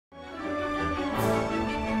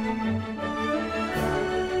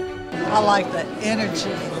I like the energy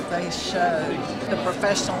that they showed, the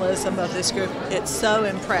professionalism of this group. It's so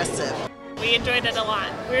impressive. We enjoyed it a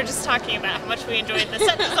lot. We were just talking about how much we enjoyed the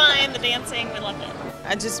set design, the dancing. We loved it.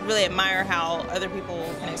 I just really admire how other people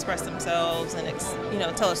can express themselves and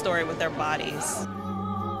tell a story with their bodies.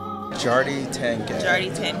 Jardie Tancat.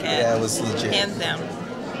 Jardie Tancat. Yeah, it was legit. Hands down.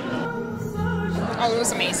 Oh, it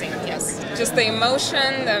was amazing, yes. Just the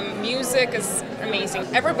emotion, the music is amazing.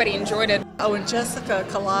 Everybody enjoyed it. Oh, and Jessica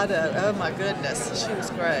Collado, oh my goodness, she was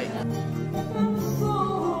great.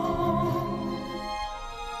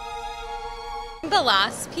 The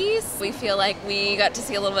last piece, we feel like we got to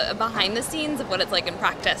see a little bit behind the scenes of what it's like in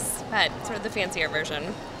practice, but sort of the fancier version.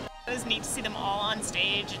 It was neat to see them all on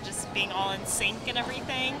stage and just being all in sync and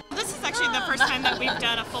everything. This is actually the first time that we've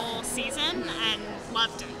done a full season and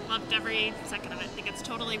loved it. Loved every second of it. I think it's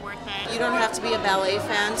totally worth it. You don't have to be a ballet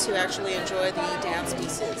fan to actually enjoy the dance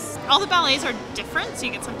pieces. All the ballets are different, so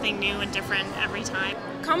you get something new and different every time.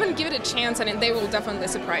 Come and give it a chance and they will definitely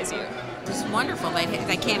surprise you. It's wonderful. I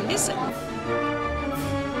can't miss it.